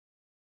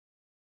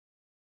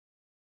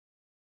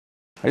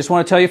I just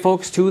want to tell you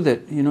folks too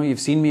that you've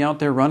seen me out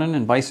there running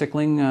and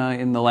bicycling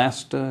in the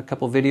last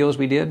couple videos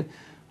we did.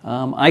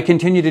 I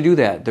continue to do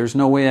that. There's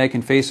no way I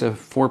can face a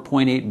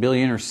 $4.8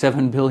 billion or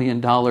 $7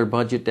 billion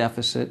budget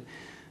deficit.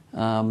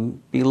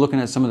 Be looking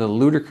at some of the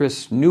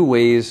ludicrous new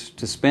ways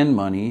to spend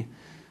money.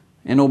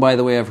 And oh, by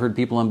the way, I've heard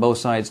people on both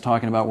sides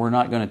talking about we're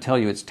not going to tell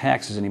you it's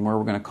taxes anymore.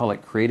 We're going to call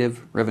it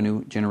creative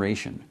revenue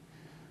generation.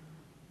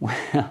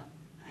 Well,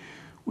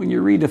 when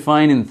you're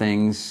redefining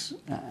things,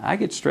 I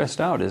get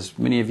stressed out, as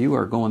many of you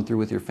are going through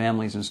with your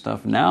families and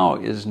stuff. Now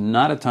is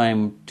not a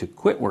time to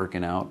quit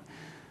working out.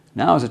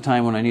 Now is a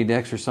time when I need to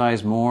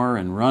exercise more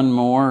and run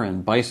more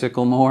and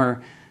bicycle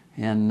more.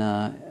 And,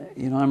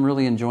 I'm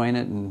really enjoying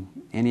it. And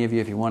any of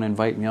you, if you want to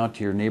invite me out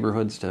to your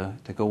neighborhoods to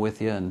go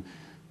with you and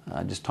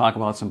just talk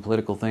about some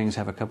political things,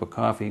 have a cup of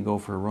coffee, go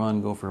for a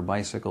run, go for a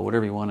bicycle,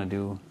 whatever you want to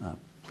do,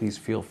 please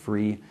feel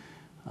free.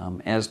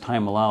 As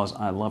time allows,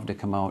 I'd love to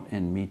come out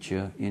and meet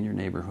you in your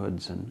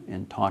neighborhoods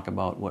and talk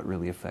about what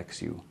really affects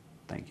you.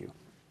 Thank you.